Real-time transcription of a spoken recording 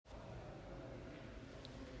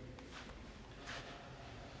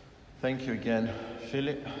Thank you again,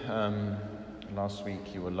 Philip. Last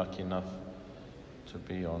week you were lucky enough to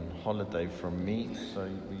be on holiday from me, so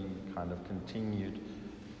we kind of continued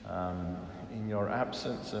in your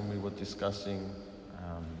absence, and we were discussing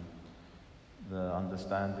the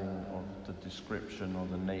understanding of the description or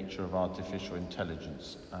the nature of artificial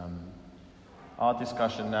intelligence. Our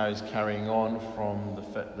discussion now is carrying on from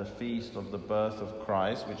the feast of the birth of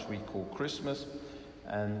Christ, which we call Christmas,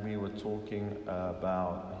 and we were talking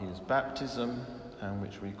about his baptism, and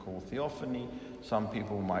which we call theophany. Some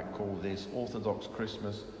people might call this Orthodox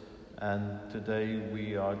Christmas, and today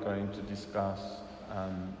we are going to discuss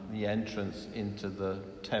the entrance into the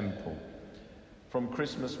temple. From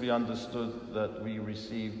Christmas we understood that we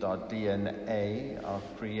received our DNA, our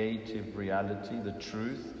creative reality, the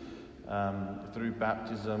truth. Through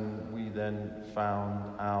baptism we then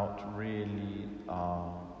found out really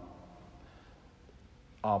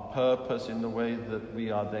our purpose in the way that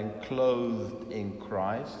we are then clothed in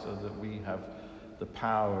Christ, so that we have the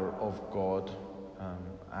power of God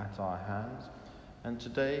at our hands. And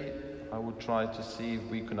today I will try to see if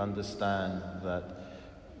we can understand that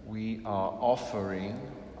we are offering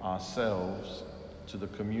ourselves to the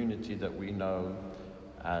community that we know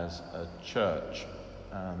as a church.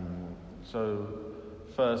 So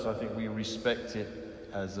first, I think we respect it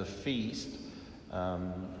as a feast.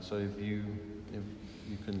 So if you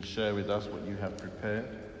can share with us what you have prepared.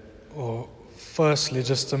 Well, firstly,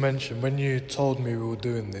 just to mention, when you told me we were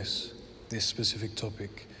doing this specific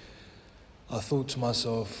topic, I thought to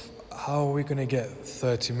myself, how are we going to get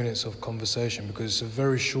 30 minutes of conversation? Because it's a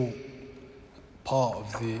very short part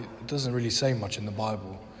of it doesn't really say much in the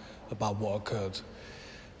Bible about what occurred.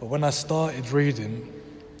 But when I started reading,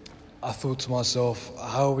 I thought to myself,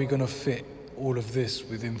 how are we going to fit all of this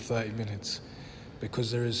within 30 minutes?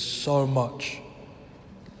 Because there is so much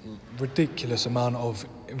ridiculous amount of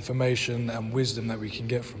information and wisdom that we can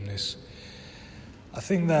get from this. I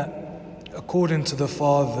think that according to the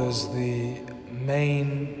fathers, the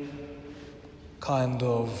main kind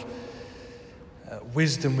of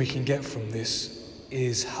wisdom we can get from this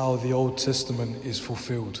is how the Old Testament is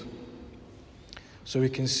fulfilled. So we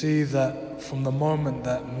can see that from the moment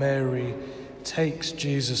that Mary takes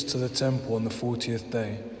Jesus to the temple on the 40th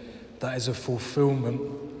day, that is a fulfillment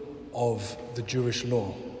of the Jewish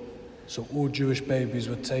law. So all Jewish babies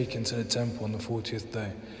were taken to the temple on the 40th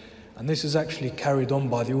day. And this is actually carried on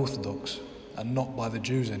by the Orthodox and not by the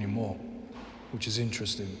Jews anymore, which is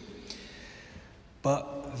interesting.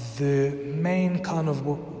 But the main kind of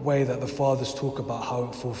way that the fathers talk about how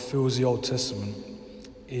it fulfills the Old Testament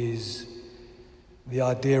is the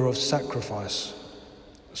idea of sacrifice.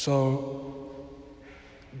 So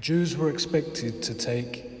Jews were expected to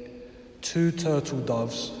take 2 turtle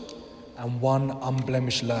doves and 1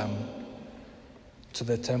 unblemished lamb to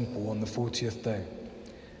their temple on the 40th day.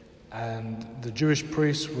 And the Jewish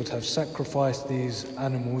priests would have sacrificed these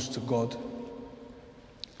animals to God,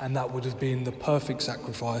 and that would have been the perfect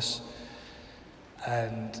sacrifice,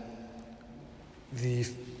 and the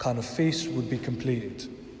kind of feast would be completed.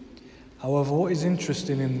 However, what is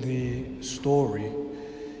interesting in the story,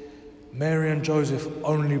 Mary and Joseph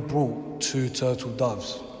only brought 2 turtle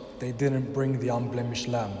doves. They didn't bring the unblemished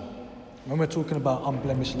lamb. When we're talking about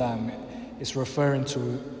unblemished lamb, it's referring to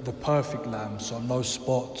the perfect lamb, so no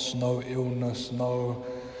spots, no illness, no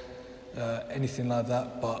anything like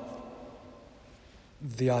that, but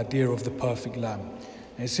the idea of the perfect lamb.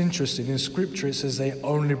 And it's interesting, in scripture it says they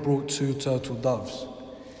only brought 2 turtle doves.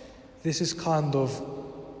 This is kind of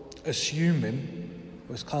assuming,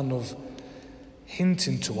 or it's kind of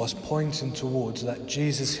hinting to us, pointing towards that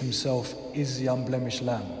Jesus himself is the unblemished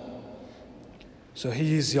lamb. So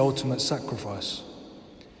he is the ultimate sacrifice.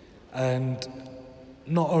 And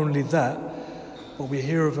not only that, but we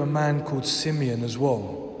hear of a man called Simeon as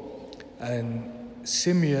well. And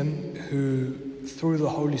Simeon, who through the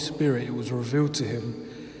Holy Spirit it was revealed to him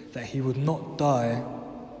that he would not die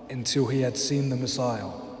until he had seen the Messiah.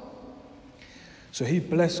 So he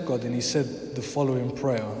blessed God and he said the following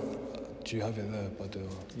prayer. Do you have it there, Badr?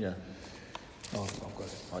 Yeah. Oh, I've got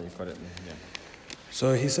it. Oh, you've got it, yeah.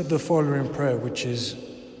 So he said the following prayer, which is,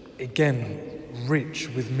 again, rich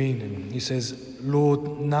with meaning. He says,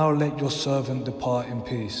 Lord, now let your servant depart in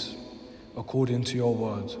peace, according to your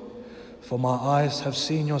word. For my eyes have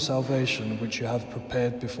seen your salvation, which you have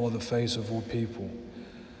prepared before the face of all people,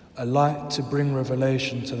 a light to bring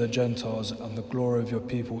revelation to the Gentiles and the glory of your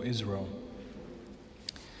people Israel.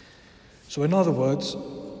 So in other words,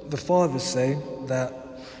 the fathers say that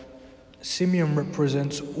Simeon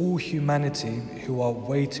represents all humanity who are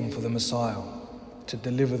waiting for the Messiah to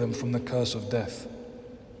deliver them from the curse of death.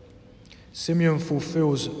 Simeon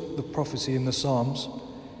fulfills the prophecy in the Psalms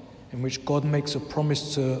in which God makes a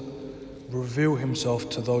promise to reveal himself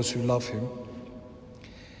to those who love him.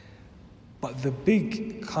 But the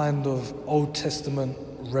big kind of Old Testament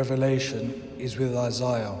revelation is with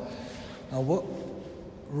Isaiah. Now, what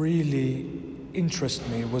really interested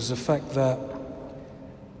me was the fact that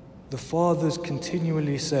the fathers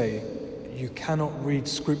continually say you cannot read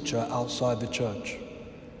scripture outside the church.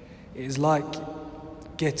 It is like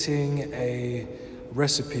getting a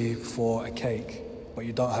recipe for a cake, but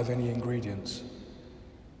you don't have any ingredients.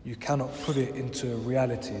 You cannot put it into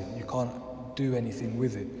reality. You can't do anything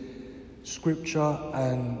with it. Scripture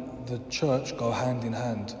and the church go hand in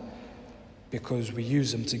hand because we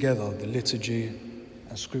use them together, the liturgy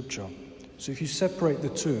and scripture. So if you separate the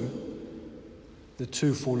two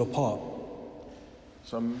fall apart.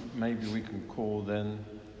 So maybe we can call then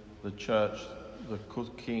the church the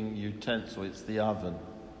cooking utensil, it's the oven.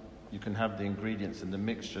 You can have the ingredients in the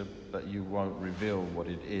mixture, but you won't reveal what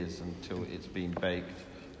it is until it's been baked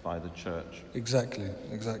by the church. Exactly.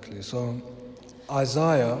 So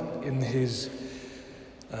Isaiah, in this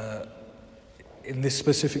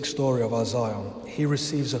specific story of Isaiah, he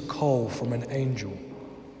receives a coal from an angel.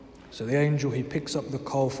 So the angel, it picks up the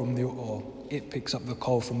coal from the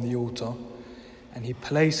altar, and he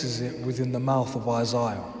places it within the mouth of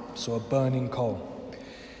Isaiah, so a burning coal.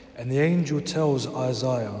 And the angel tells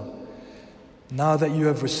Isaiah, now that you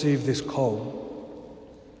have received this coal,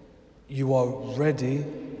 you are ready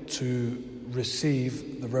to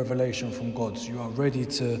receive the revelation from God. So you are ready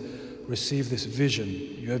to receive this vision.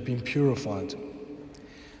 You have been purified.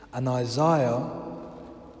 And Isaiah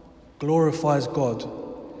glorifies God,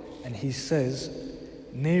 and he says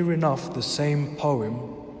near enough the same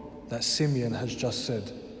poem that Simeon has just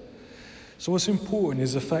said. So what's important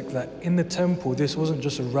is the fact that in the temple, this wasn't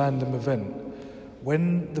just a random event.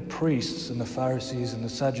 When the priests and the Pharisees and the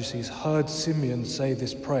Sadducees heard Simeon say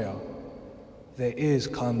this prayer, their ears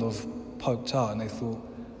kind of poked out and they thought,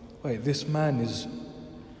 wait, this man is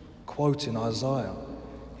quoting Isaiah.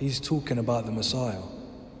 He's talking about the Messiah.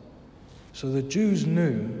 So the Jews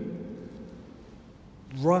knew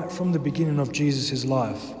right from the beginning of Jesus'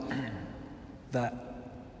 life that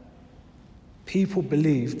people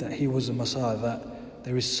believed that he was a Messiah, that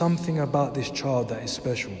there is something about this child that is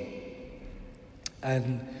special.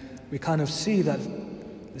 And we kind of see that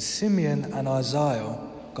Simeon and Isaiah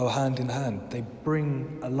go hand in hand. They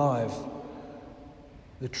bring alive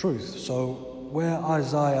the truth. So where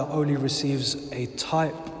Isaiah only receives a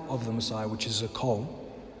type of the Messiah, which is a coal,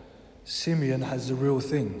 Simeon has the real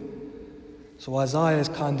thing. So Isaiah is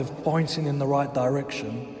kind of pointing in the right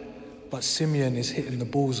direction, but Simeon is hitting the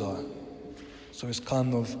bullseye. So it's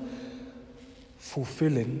kind of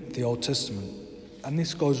fulfilling the Old Testament. And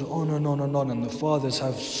this goes on and on and on, and the fathers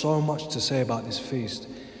have so much to say about this feast.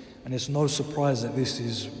 And it's no surprise that this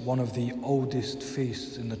is one of the oldest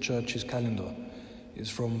feasts in the church's calendar. It's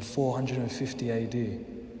from 450 AD,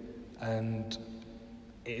 and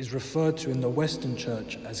it is referred to in the Western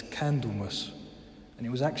Church as Candlemas. And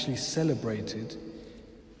it was actually celebrated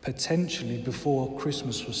potentially before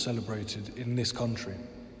Christmas was celebrated in this country.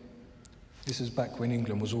 This is back when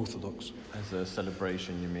England was Orthodox. As a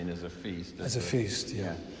celebration, you mean as a feast? As a feast,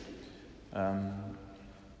 yeah.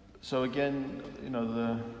 So again,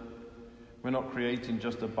 we're not creating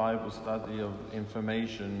just a Bible study of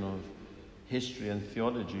information, of history and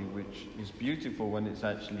theology, which is beautiful when it's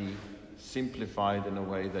actually simplified in a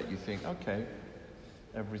way that you think, okay,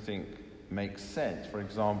 everything makes sense. For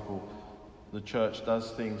example, the church does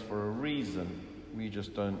things for a reason. We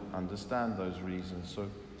just don't understand those reasons. So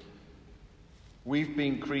we've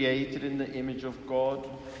been created in the image of God.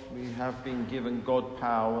 We have been given God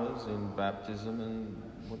powers in baptism. And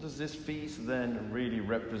what does this feast then really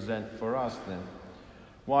represent for us then?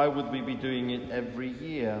 Why would we be doing it every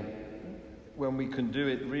year when we can do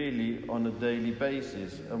it really on a daily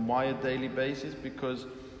basis? And why a daily basis? Because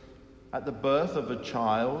at the birth of a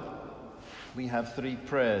child, we have three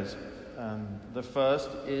prayers. The first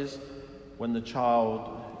is when the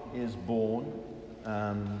child is born.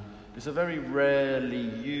 It's a very rarely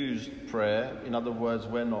used prayer. In other words,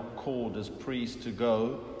 we're not called as priests to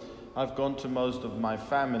go. I've gone to most of my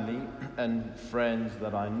family and friends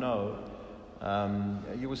that I know.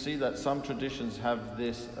 You will see that some traditions have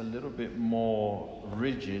this a little bit more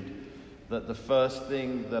rigid, that the first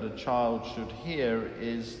thing that a child should hear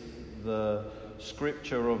is the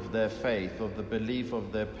scripture of their faith, of the belief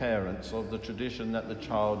of their parents, of the tradition that the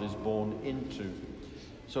child is born into.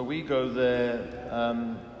 So we go there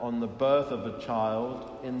on the birth of a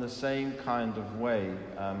child in the same kind of way,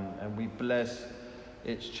 and we bless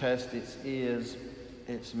its chest, its ears,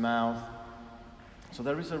 its mouth, So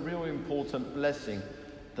there is a real important blessing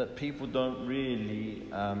that people don't really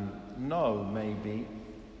know, maybe.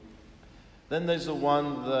 Then there's the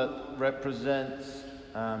one that represents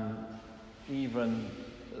even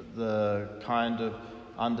the kind of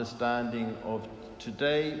understanding of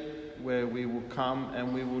today, where we will come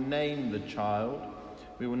and we will name the child.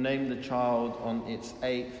 We will name the child on its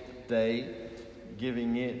 8th day,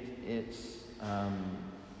 giving it its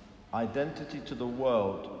identity to the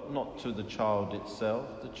world, not to the child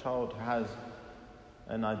itself. The child has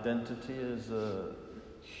an identity as a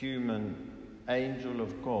human angel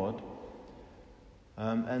of God.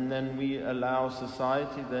 And then we allow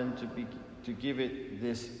society then to give it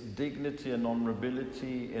this dignity and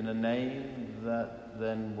honorability in a name that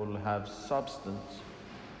then will have substance.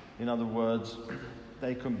 In other words,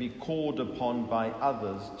 they can be called upon by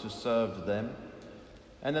others to serve them.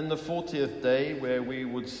 And then the 40th day, where we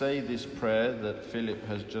would say this prayer that Philip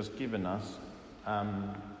has just given us,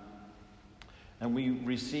 and we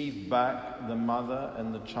receive back the mother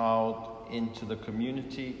and the child into the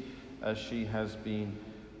community as she has been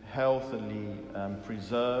healthily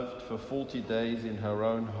preserved for 40 days in her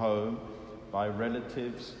own home by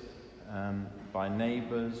relatives, by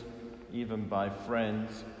neighbors, even by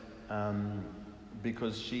friends,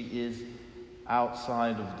 because she is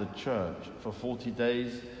outside of the church. For 40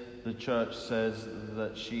 days, the church says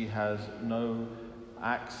that she has no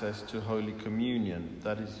access to Holy Communion.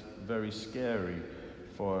 That is very scary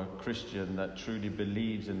for a Christian that truly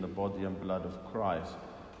believes in the body and blood of Christ.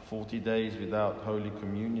 40 days without Holy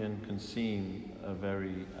Communion can seem a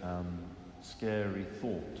very scary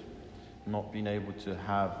thought, not being able to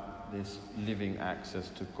have this living access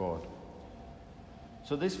to God.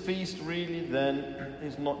 So this feast really then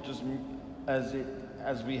is not just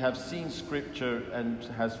as we have seen Scripture and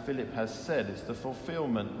as Philip has said, it's the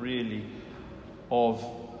fulfillment really of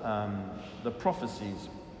the prophecies.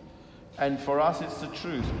 And for us it's the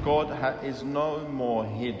truth. God is no more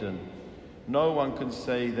hidden. No one can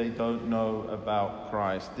say they don't know about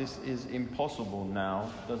Christ. This is impossible now.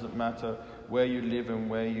 Doesn't matter where you live and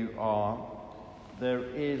where you are. There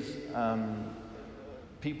is,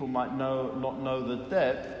 people might not know the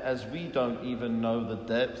depth, as we don't even know the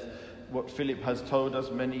depth. What Philip has told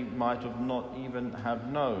us, many might have not even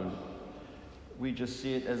have known. We just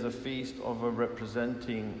see it as a feast of a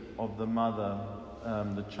representing of the mother,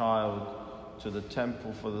 the child, to the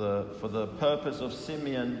temple for the purpose of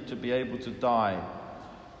Simeon to be able to die.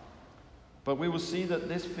 But we will see that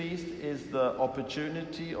this feast is the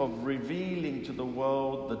opportunity of revealing to the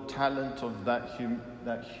world the talent of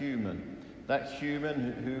that human. That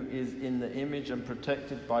human who is in the image and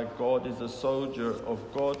protected by God, is a soldier of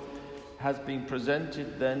God, has been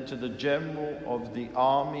presented then to the general of the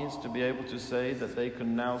armies to be able to say that they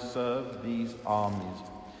can now serve these armies.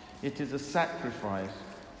 It is a sacrifice.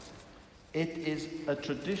 It is a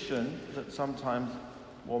tradition that sometimes,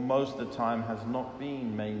 or most of the time, has not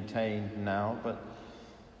been maintained now, but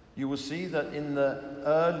you will see that in the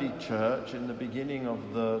early church, in the beginning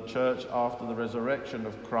of the church after the resurrection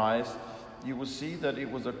of Christ, you will see that it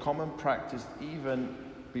was a common practice even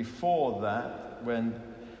before that, when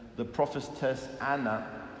the prophetess Anna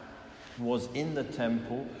was in the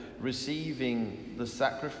temple receiving the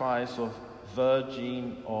sacrifice of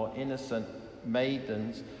virgin or innocent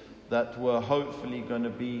maidens that were hopefully going to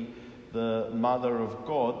be the mother of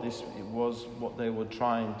God. This was what they were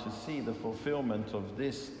trying to see, the fulfillment of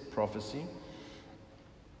this prophecy.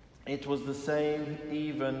 It was the same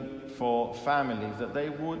even for families, that they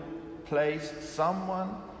would place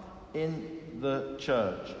someone in the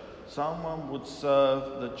church. Someone would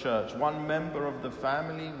serve the church. One member of the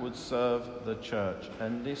family would serve the church.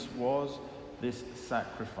 And this was this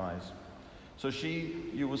sacrifice. So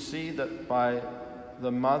you will see that by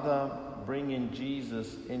the mother bringing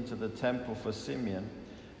Jesus into the temple for Simeon.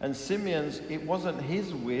 And Simeon's, it wasn't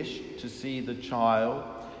his wish to see the child.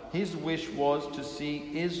 His wish was to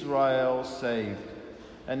see Israel saved.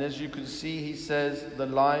 And as you can see, he says, the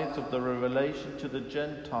light of the revelation to the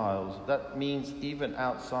Gentiles. That means even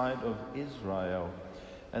outside of Israel.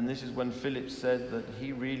 And this is when Philip said that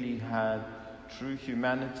he really had true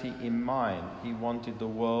humanity in mind. He wanted the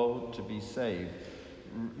world to be saved,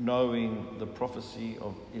 knowing the prophecy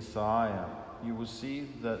of Isaiah. You will see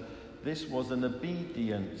that this was an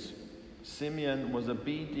obedience. Simeon was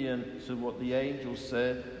obedient to what the angel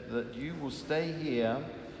said, that you will stay here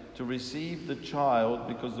to receive the child,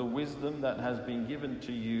 because the wisdom that has been given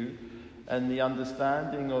to you and the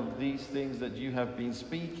understanding of these things that you have been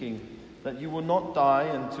speaking, that you will not die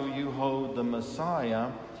until you hold the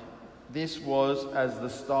Messiah, This was as the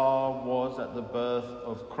star was at the birth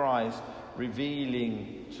of Christ,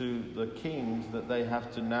 revealing to the kings that they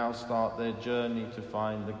have to now start their journey to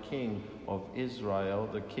find the King of Israel,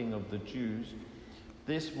 the King of the Jews.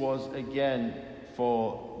 This was again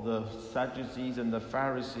for the Sadducees and the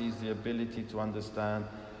Pharisees the ability to understand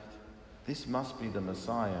this must be the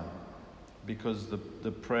Messiah, because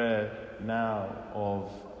the prayer now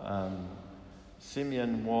of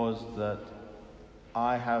Simeon was that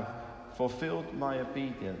I have fulfilled my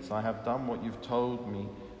obedience, I have done what you've told me,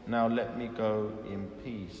 now let me go in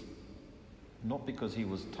peace. Not because he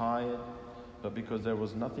was tired, but because there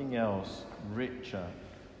was nothing else richer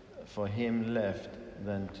for him left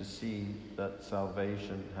than to see that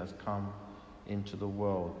salvation has come into the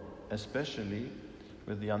world, especially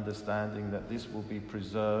with the understanding that this will be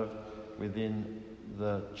preserved within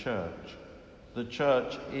the church. The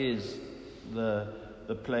church is the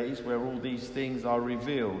place where all these things are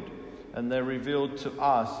revealed, and they're revealed to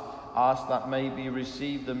us that maybe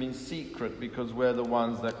receive them in secret, because we're the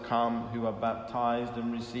ones that come who are baptized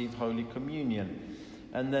and receive Holy Communion.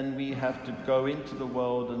 And then we have to go into the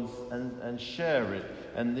world and share it.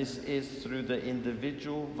 And this is through the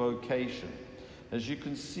individual vocation. As you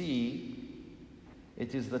can see,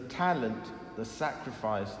 it is the talent, the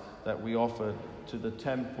sacrifice that we offer to the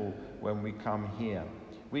temple when we come here.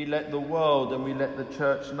 We let the world and we let the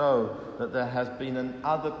church know that there has been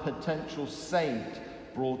another potential saint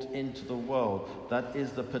brought into the world. That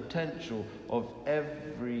is the potential of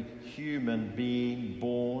every human being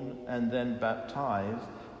born and then baptized.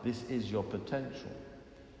 This is your potential.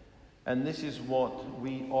 And this is what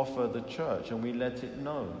we offer the church, and we let it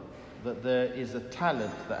know that there is a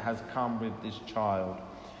talent that has come with this child.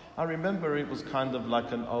 I remember it was kind of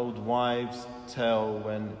like an old wives' tale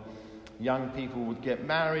when young people would get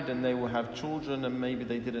married and they will have children, and maybe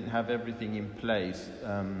they didn't have everything in place.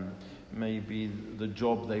 Maybe the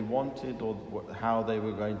job they wanted or how they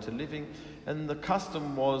were going to living. And the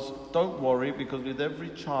custom was, don't worry, because with every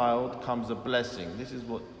child comes a blessing. This is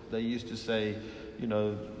what they used to say,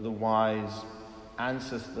 the wise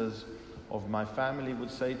ancestors of my family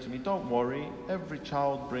would say to me, don't worry, every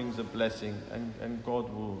child brings a blessing and God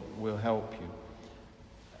will help you.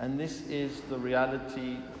 And this is the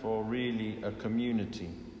reality for really a community.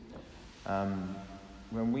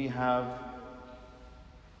 When we have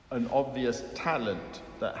an obvious talent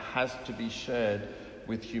that has to be shared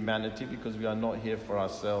with humanity, because we are not here for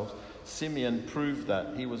ourselves. Simeon proved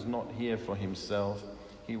that. He was not here for himself.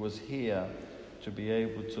 He was here to be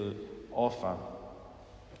able to offer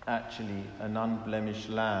actually an unblemished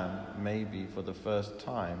lamb, maybe for the first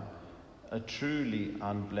time, a truly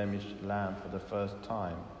unblemished lamb for the first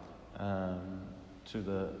time to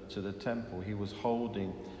the temple. He was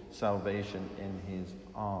holding salvation in his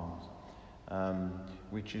arms.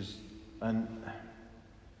 Which is an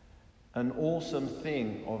awesome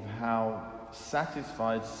thing of how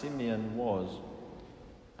satisfied Simeon was.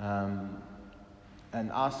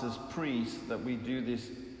 And us as priests, that we do this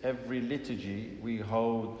every liturgy, we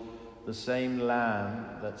hold the same lamb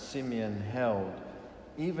that Simeon held.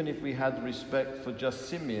 Even if we had respect for just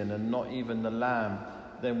Simeon and not even the lamb,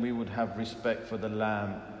 then we would have respect for the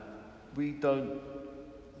lamb.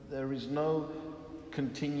 There is no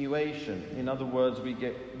continuation. In other words,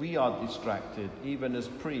 we are distracted, even as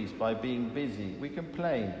priests, by being busy. We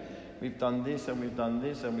complain. We've done this and we've done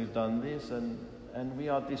this and we've done this, and we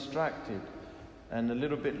are distracted. And a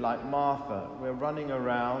little bit like Martha, we're running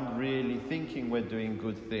around really thinking we're doing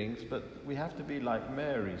good things, but we have to be like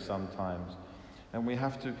Mary sometimes. And we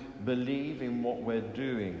have to believe in what we're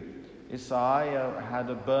doing. Isaiah had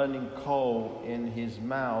a burning coal in his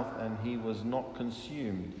mouth and he was not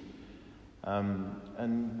consumed.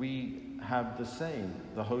 And we have the same.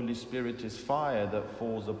 The Holy Spirit is fire that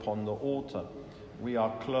falls upon the altar. We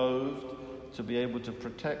are clothed to be able to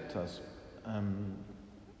protect us.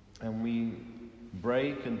 And we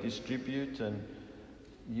break and distribute, and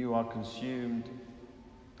you are consumed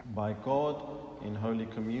by God in Holy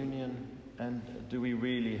Communion. And do we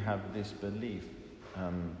really have this belief?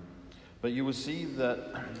 But you will see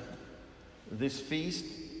that this feast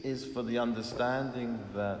is for the understanding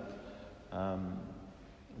that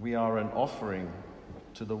we are an offering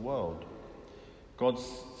to the world. Christ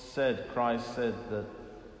said that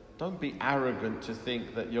don't be arrogant to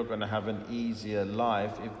think that you're going to have an easier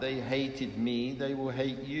life. If they hated me, they will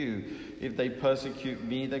hate you. If they persecute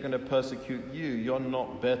me, they're going to persecute you. You're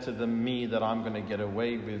not better than me that I'm going to get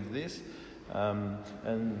away with this.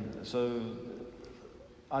 And so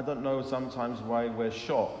I don't know sometimes why we're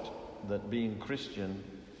shocked that being Christian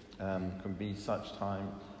can be such time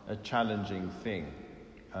a challenging thing.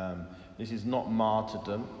 This is not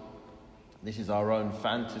martyrdom. This is our own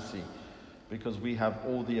fantasy, because we have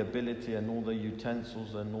all the ability and all the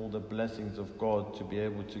utensils and all the blessings of God to be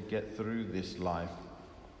able to get through this life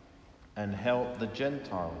and help the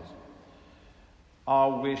Gentiles.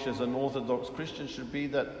 Our wish as an Orthodox Christian should be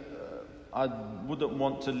that I wouldn't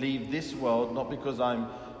want to leave this world, not because I'm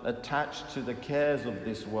attached to the cares of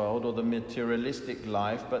this world or the materialistic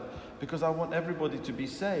life, but because I want everybody to be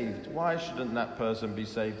saved. Why shouldn't that person be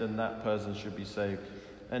saved and that person should be saved?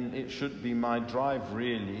 And it should be my drive,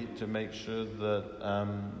 really, to make sure that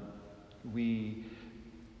we,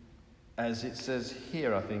 as it says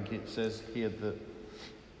here, I think it says here that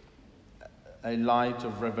a light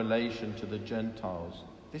of revelation to the Gentiles.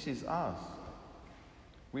 This is us.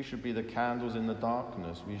 We should be the candles in the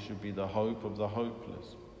darkness. We should be the hope of the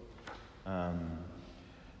hopeless.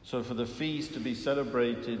 So for the feast to be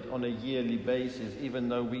celebrated on a yearly basis, even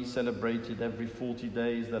though we celebrated every 40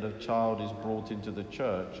 days that a child is brought into the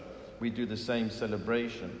church, we do the same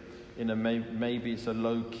celebration. Maybe it's a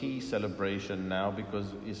low-key celebration now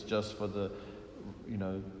because it's just for the,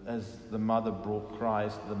 as the mother brought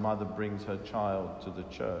Christ, the mother brings her child to the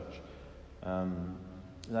church.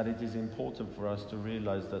 That it is important for us to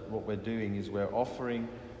realize that what we're doing is we're offering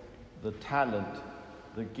the talent,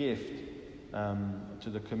 the gift, to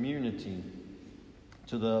the community,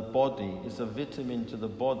 to the body. It's a vitamin to the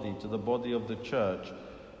body of the church,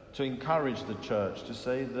 to encourage the church, to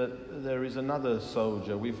say that there is another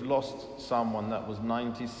soldier. We've lost someone that was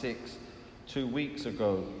 96 2 weeks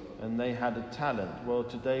ago, and they had a talent. Well,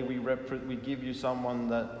 today we give you someone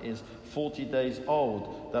that is 40 days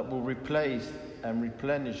old, that will replace and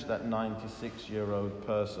replenish that 96-year-old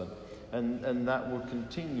person, and that will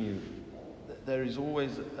continue. There is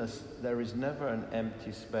never an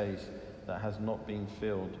empty space that has not been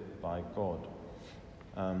filled by God.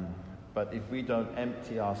 But if we don't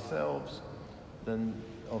empty ourselves, then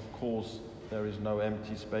of course there is no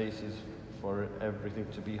empty spaces for everything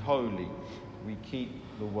to be holy. We keep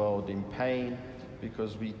the world in pain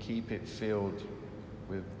because we keep it filled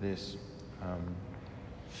with this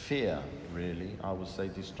fear, really. I would say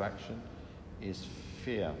distraction is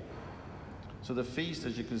fear. So the feast,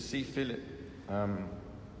 as you can see, Philip,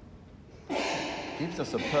 gives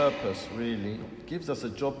us a purpose, really, gives us a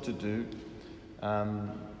job to do.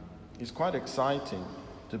 It's quite exciting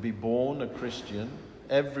to be born a Christian.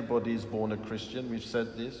 Everybody is born a Christian, we've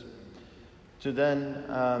said this. To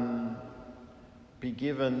then be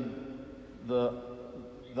given the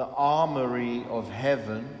armory of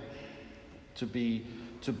heaven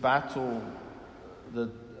to battle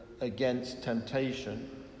against temptation,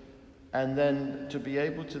 and then to be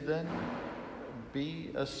able to then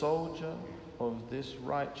be a soldier of this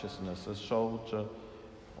righteousness, a soldier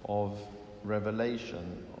of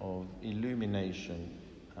revelation, of illumination,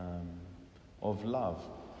 of love.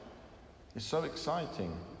 It's so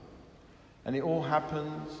exciting. And it all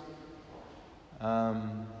happens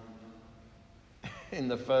in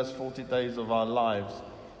the first 40 days of our lives.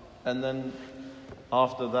 And then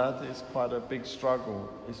after that, it's quite a big struggle.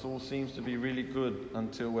 It all seems to be really good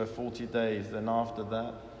until we're 40 days. Then after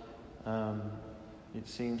that, it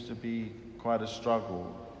seems to be quite a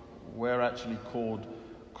struggle. We're actually called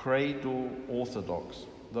cradle Orthodox,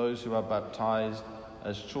 those who are baptized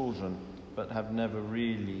as children but have never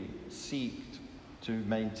really sought to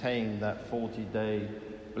maintain that 40-day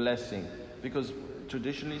blessing. Because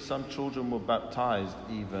traditionally some children were baptized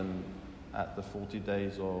even at the 40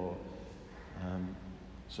 days, or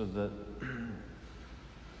so that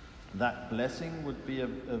that blessing would be a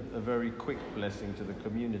very quick blessing to the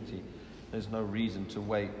community. There's no reason to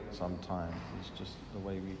wait sometimes. It's just the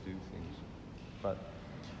way we do things. But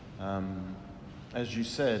as you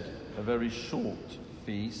said, a very short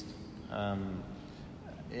feast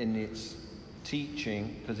in its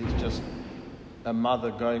teaching, because it's just a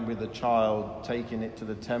mother going with a child, taking it to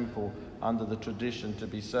the temple under the tradition to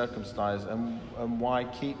be circumcised. And why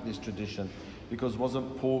keep this tradition? Because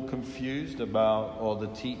wasn't Paul confused about, or the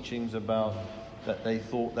teachings about, that they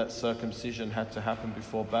thought that circumcision had to happen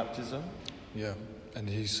before baptism? Yeah, and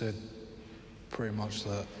he said pretty much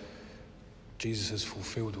that Jesus has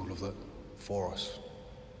fulfilled all of that for us.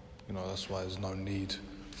 That's why there's no need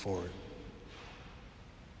for it.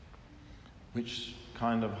 Which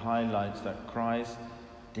kind of highlights that Christ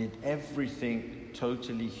did everything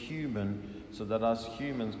totally human so that us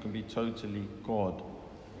humans can be totally God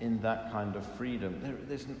in that kind of freedom.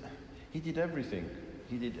 He did everything.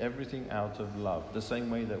 He did everything out of love, the same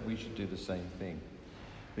way that we should do the same thing.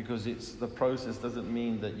 Because the process doesn't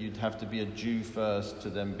mean that you'd have to be a Jew first to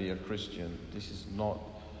then be a Christian. This is not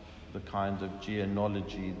the kind of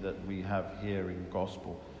genealogy that we have here in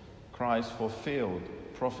gospel. Christ fulfilled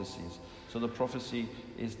prophecies. So the prophecy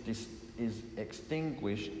is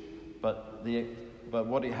extinguished, but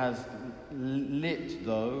what it has lit,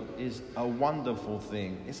 though, is a wonderful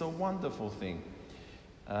thing. It's a wonderful thing.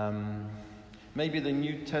 Maybe the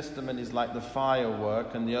New Testament is like the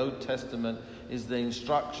firework, and the Old Testament is the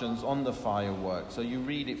instructions on the firework. So you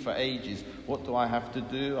read it for ages. What do I have to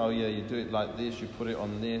do? Oh yeah, you do it like this, you put it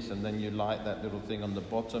on this, and then you light that little thing on the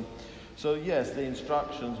bottom. So yes, the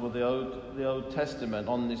instructions were the Old Testament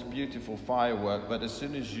on this beautiful firework, but as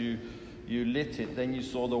soon as you lit it, then you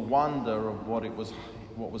saw the wonder of what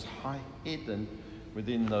was hidden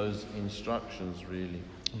within those instructions, really.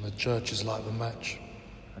 And the church is like the match.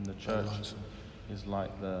 And the church is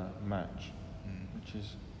like the match, which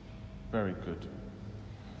is very good.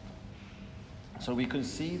 So we can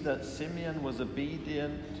see that Simeon was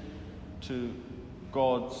obedient to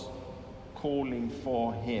God's calling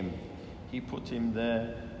for him. He put him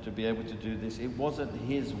there to be able to do this. It wasn't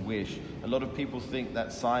his wish. A lot of people think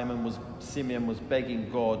that Simeon was begging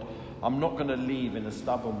God, I'm not going to leave in a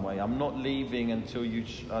stubborn way. I'm not leaving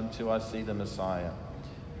until I see the Messiah.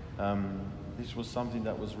 This was something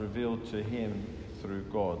that was revealed to him through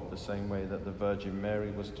God, the same way that the Virgin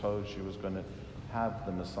Mary was told she was going to have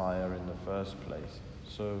the Messiah in the first place.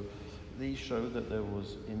 So these show that there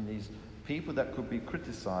was in these people that could be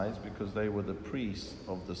criticized because they were the priests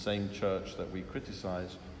of the same church that we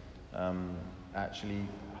criticize, actually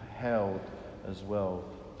held as well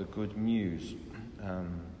the good news.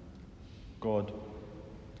 God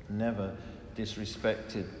never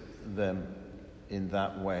disrespected them in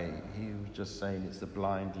that way. He was just saying it's the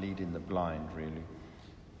blind leading the blind, really.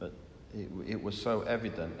 But it was so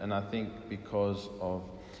evident, and I think because of,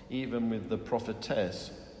 even with the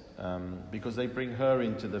prophetess, because they bring her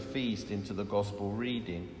into the feast, into the gospel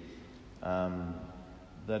reading,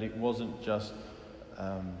 that it wasn't just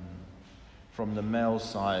from the male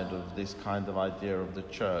side of this kind of idea of the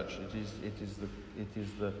church.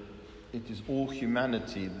 It is all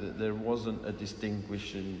humanity. That there wasn't a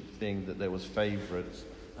distinguishing thing, that there was favourites.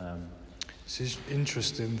 It's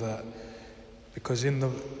interesting that, because in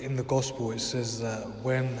the gospel it says that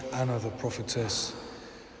when Anna the prophetess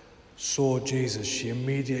saw Jesus, she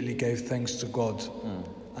immediately gave thanks to God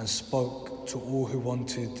and spoke to all who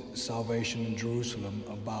wanted salvation in Jerusalem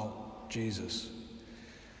about Jesus.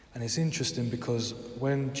 And it's interesting because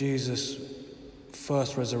when Jesus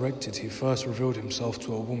first resurrected, he first revealed himself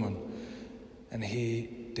to a woman, and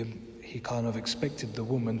he kind of expected the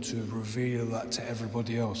woman to reveal that to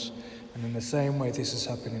everybody else. And in the same way, this is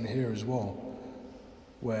happening here as well,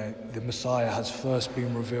 where the Messiah has first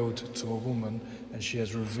been revealed to a woman, and she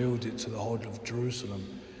has revealed it to the whole of Jerusalem.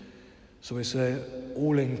 So it's a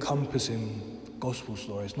all-encompassing gospel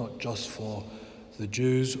story. It's not just for the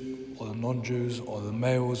Jews or the non-Jews or the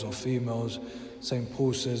males or females. St.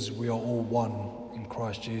 Paul says we are all one in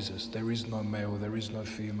Christ Jesus. There is no male, there is no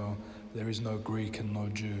female, there is no Greek and no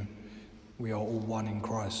Jew. We are all one in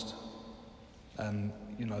Christ. And,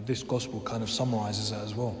 this gospel kind of summarizes that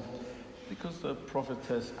as well. Because the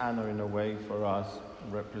prophetess Anna, in a way, for us,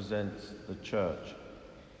 represents the church,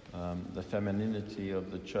 the femininity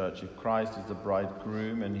of the church. If Christ is the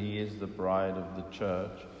bridegroom and he is the bride of the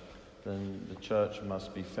church, then the church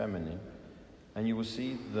must be feminine. And you will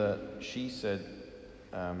see that she said,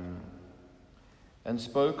 and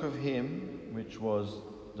spoke of him, which was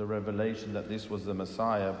the revelation that this was the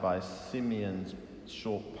Messiah, by Simeon's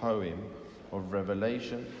short poem of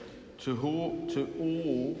Revelation, to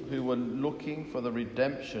all who were looking for the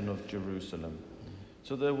redemption of Jerusalem.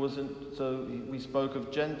 So we spoke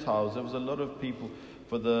of Gentiles. There was a lot of people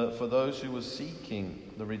for those who were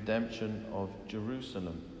seeking the redemption of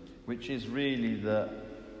Jerusalem, which is really the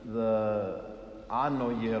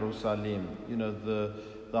Ano Jerusalem,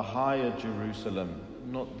 the higher Jerusalem,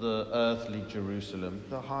 not the earthly Jerusalem,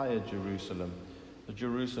 the higher Jerusalem, the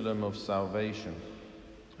Jerusalem of salvation.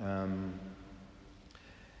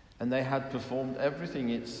 And they had performed everything,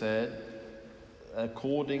 it said,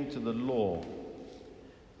 according to the law.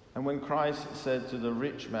 And when Christ said to the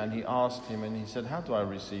rich man, he asked him, and he said, how do I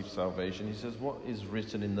receive salvation? He says, what is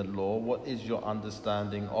written in the law? What is your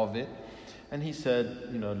understanding of it? And he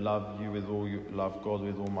said, love God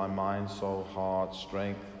with all my mind, soul, heart,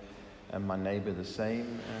 strength, and my neighbor the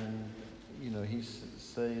same. And, he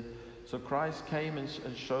said, so Christ came and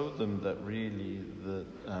showed them that really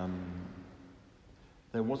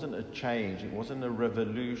there wasn't a change. It wasn't a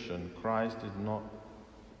revolution. Christ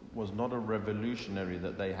was not a revolutionary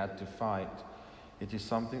that they had to fight. It is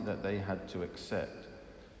something that they had to accept.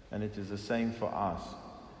 And it is the same for us.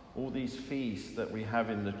 All these feasts that we have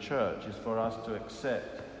in the church is for us to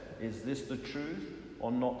accept, is this the truth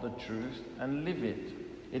or not the truth, and live it.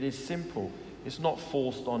 It is simple. It's not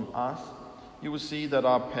forced on us. You will see that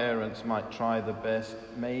our parents might try the best,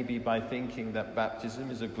 maybe by thinking that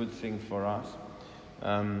baptism is a good thing for us.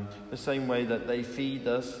 The same way that they feed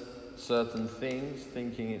us certain things,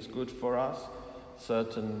 thinking it's good for us,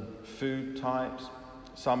 certain food types.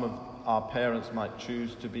 Some of our parents might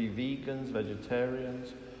choose to be vegans,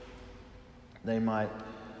 vegetarians. They might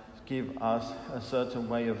give us a certain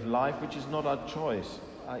way of life, which is not our choice.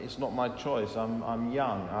 It's not my choice. I'm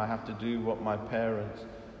young. I have to do what my parents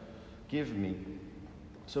give me.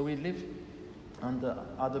 So we live under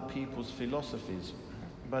other people's philosophies.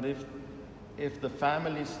 But if the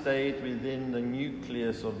family stayed within the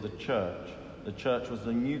nucleus of the church was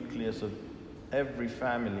the nucleus of every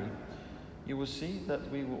family, you will see that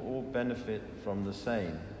we will all benefit from the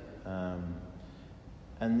same.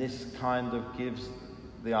 And this kind of gives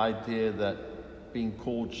the idea that being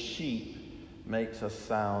called sheep makes us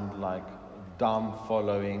sound like dumb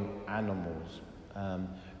following animals,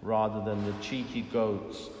 rather than the cheeky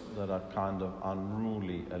goats that are kind of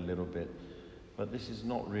unruly a little bit. But this is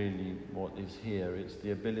not really what is here. It's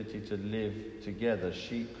the ability to live together.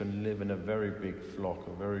 Sheep can live in a very big flock,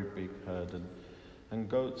 a very big herd. And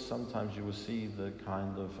goats, sometimes you will see the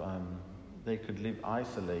kind of, they could live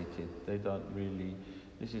isolated. They don't really,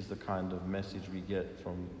 this is the kind of message we get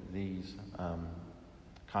from these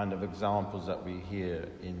kind of examples that we hear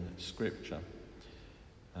in Scripture.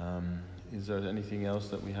 Is there anything else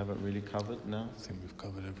that we haven't really covered now? I think we've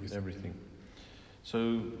covered everything. Everything.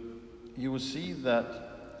 So you will see that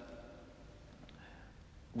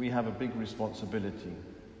we have a big responsibility.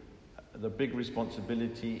 The big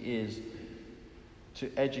responsibility is to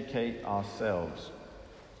educate ourselves.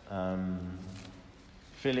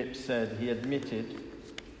 Philip said, he admitted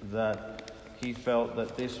that he felt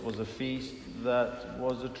that this was a feast that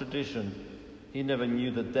was a tradition. He never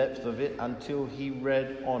knew the depth of it until he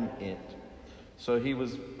read on it. So he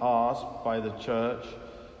was asked by the church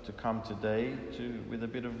to come today with a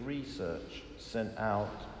bit of research sent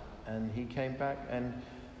out, and he came back, and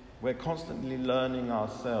we're constantly learning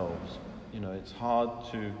ourselves. You know, it's hard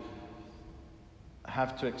to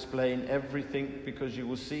have to explain everything, because you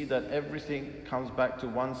will see that everything comes back to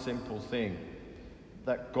one simple thing,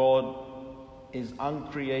 that God is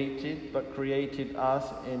uncreated but created us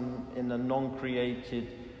in a non-created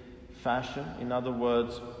fashion. In other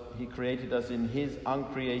words, he created us in his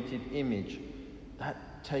uncreated image.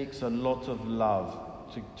 That takes a lot of love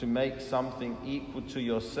to make something equal to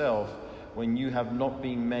yourself when you have not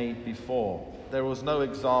been made before. There was no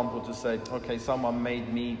example to say, okay, someone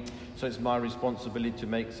made me, so it's my responsibility to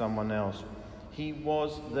make someone else. He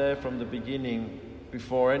was there from the beginning,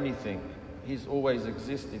 before anything. He's always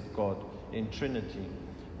existed, God, in Trinity.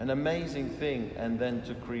 An amazing thing, and then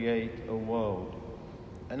to create a world.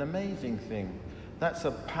 An amazing thing. That's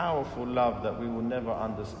a powerful love that we will never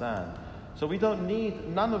understand. So we don't need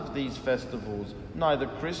none of these festivals, neither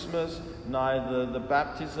Christmas, neither the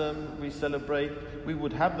baptism we celebrate. We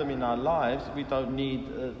would have them in our lives. We don't need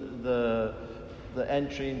the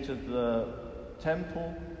entry into the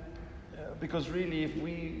temple. Because really, if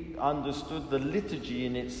we understood the liturgy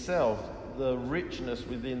in itself, the richness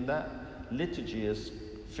within that liturgy, as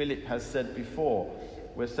Philip has said before,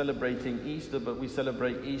 we're celebrating Easter, but we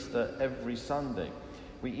celebrate Easter every Sunday.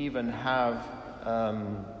 We even have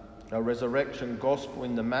a resurrection gospel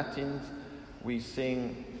in the Matins. We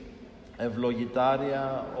sing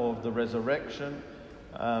Evlogidaria of the resurrection.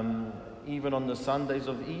 Even on the Sundays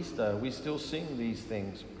of Easter, we still sing these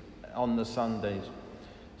things on the Sundays.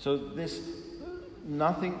 So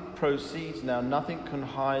nothing proceeds now, nothing can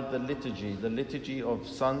hide the liturgy. The liturgy of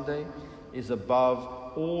Sunday is above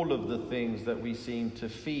all of the things that we seem to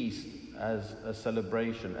feast as a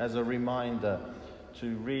celebration, as a reminder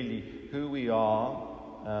to really who we are,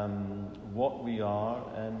 what we are,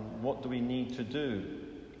 and what do we need to do.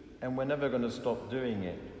 And we're never going to stop doing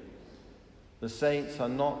it. The saints are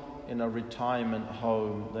not in a retirement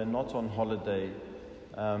home, they're not on holiday.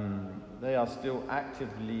 They are still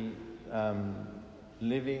actively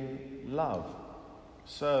living love,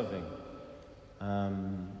 serving.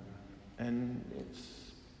 And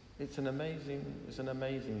it's an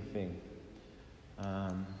amazing thing.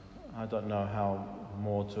 I don't know how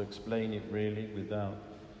more to explain it really without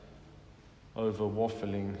over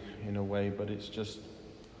waffling in a way, but it's just,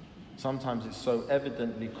 sometimes it's so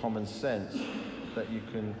evidently common sense that you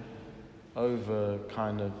can over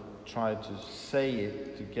kind of try to say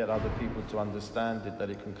it to get other people to understand it, that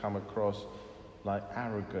it can come across like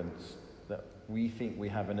arrogance, that we think we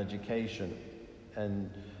have an education and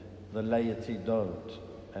the laity don't,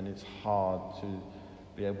 and it's hard to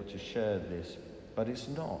be able to share this, but it's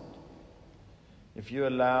not. if you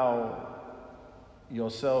allow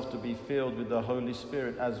yourself to be filled with the Holy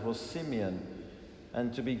Spirit, as was Simeon,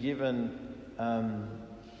 and to be given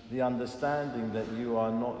the understanding that you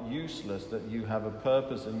are not useless, that you have a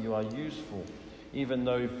purpose and you are useful, even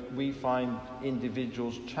though if we find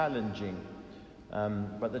individuals challenging.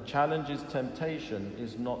 But the challenge is temptation,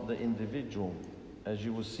 is not the individual. As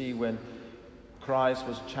you will see when Christ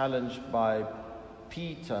was challenged by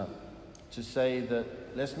Peter to say that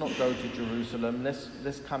let's not go to Jerusalem,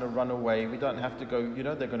 let's kind of run away. We don't have to go,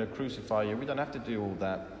 they're going to crucify you. We don't have to do all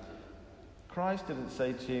that. Christ didn't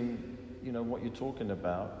say to him, what you're talking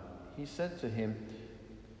about. He said to him,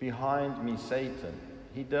 behind me, Satan.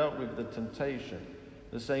 He dealt with the temptation.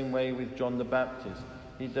 The same way with John the Baptist.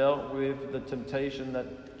 He dealt with the temptation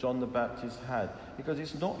that John the Baptist had. Because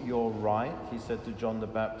it's not your right, he said to John the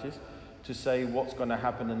Baptist, to say what's going to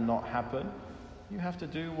happen and not happen. You have to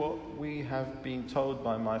do what we have been told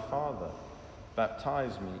by my Father.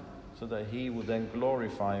 Baptize me, so that he will then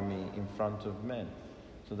glorify me in front of men,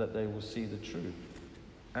 so that they will see the truth.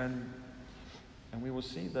 And we will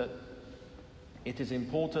see that it is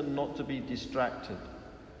important not to be distracted.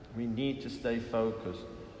 We need to stay focused.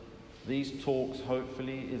 These talks,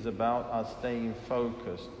 hopefully, is about us staying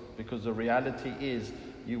focused, because the reality is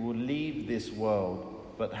you will leave this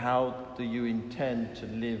world, but how do you intend to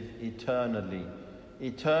live eternally?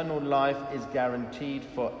 Eternal life is guaranteed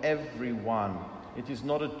for everyone. It is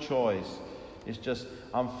not a choice. It's just,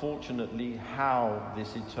 unfortunately, how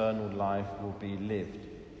this eternal life will be lived.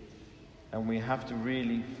 And we have to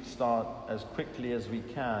really start as quickly as we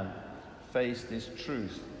can face this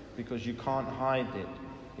truth, because you can't hide it.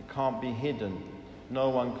 It can't be hidden. No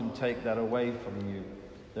one can take that away from you.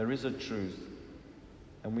 There is a truth,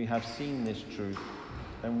 and we have seen this truth,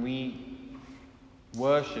 and we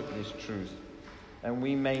worship this truth, and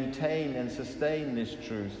we maintain and sustain this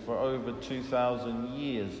truth for over 2,000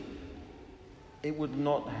 years. It would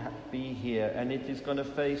not be here, and it is going to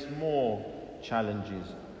face more challenges.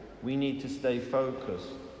 We need to stay focused.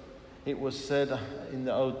 It was said in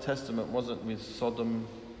the Old Testament, wasn't it, with Sodom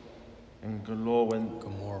and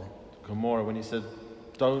Gomorrah, when he said,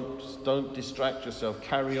 don't distract yourself,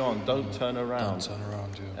 carry on, don't turn around. Don't turn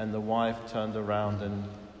around, yeah. And the wife turned around and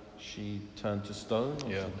she turned to stone, or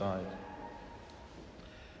she died.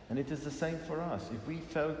 And it is the same for us. If we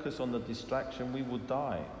focus on the distraction, we will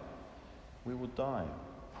die. We will die.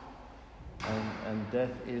 And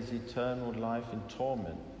death is eternal life in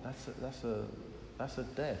torment. That's a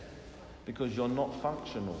death. Because you're not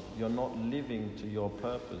functional. You're not living to your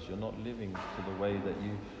purpose. You're not living to the way that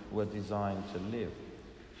you were designed to live.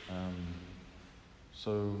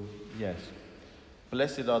 So, yes.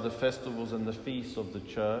 Blessed are the festivals and the feasts of the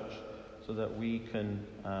church, so that we can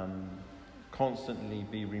constantly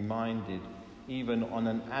be reminded, even on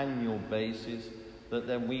an annual basis, that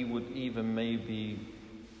then we would even maybe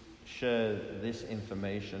share this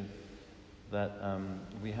information, that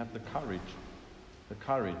we have the courage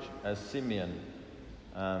as Simeon,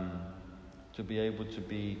 to be able to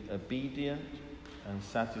be obedient and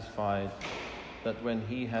satisfied that when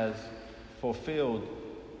he has fulfilled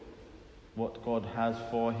what God has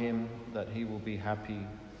for him, that he will be happy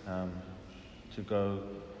to go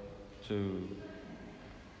to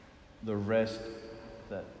the rest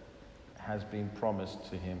that has been promised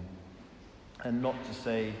to him. And not to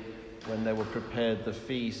say, when they were prepared the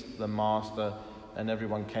feast, the master and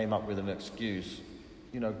everyone came up with an excuse.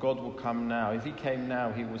 God will come now. If he came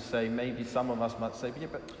now, he would say, maybe some of us might say, yeah,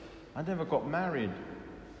 but I never got married.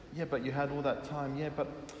 Yeah, but you had all that time. Yeah, but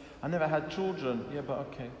I never had children. Yeah, but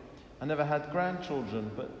okay. I never had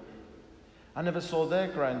grandchildren, but I never saw their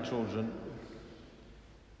grandchildren.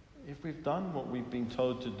 If we've done what we've been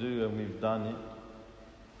told to do and we've done it,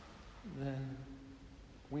 then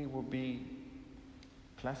we will be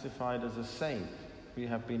classified as a saint. We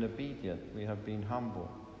have been obedient, we have been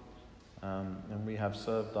humble, and we have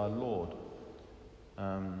served our Lord.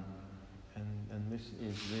 And this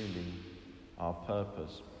is really our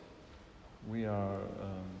purpose. We are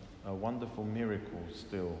a wonderful miracle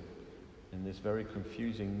still in this very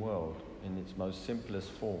confusing world, in its most simplest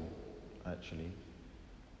form, actually.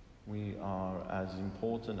 We are as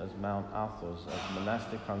important as Mount Athos, as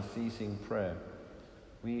monastic unceasing prayer.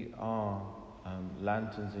 We are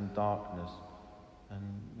lanterns in darkness, and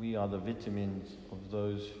we are the vitamins of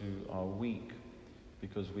those who are weak,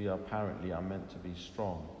 because we apparently are meant to be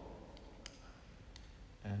strong.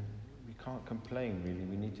 And we can't complain, really.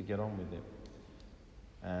 We need to get on with it.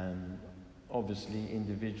 And obviously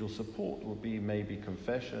individual support would be maybe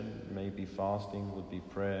confession, maybe fasting, would be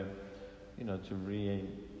prayer,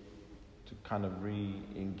 to kind of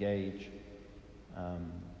re-engage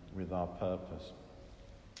with our purpose.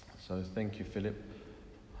 So thank you, Philip.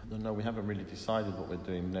 I don't know, we haven't really decided what we're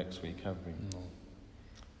doing next week, have we?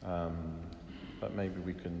 No. But maybe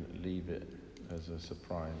we can leave it as a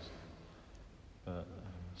surprise. But,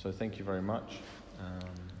 so thank you very much.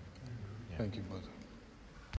 Thank you, brother.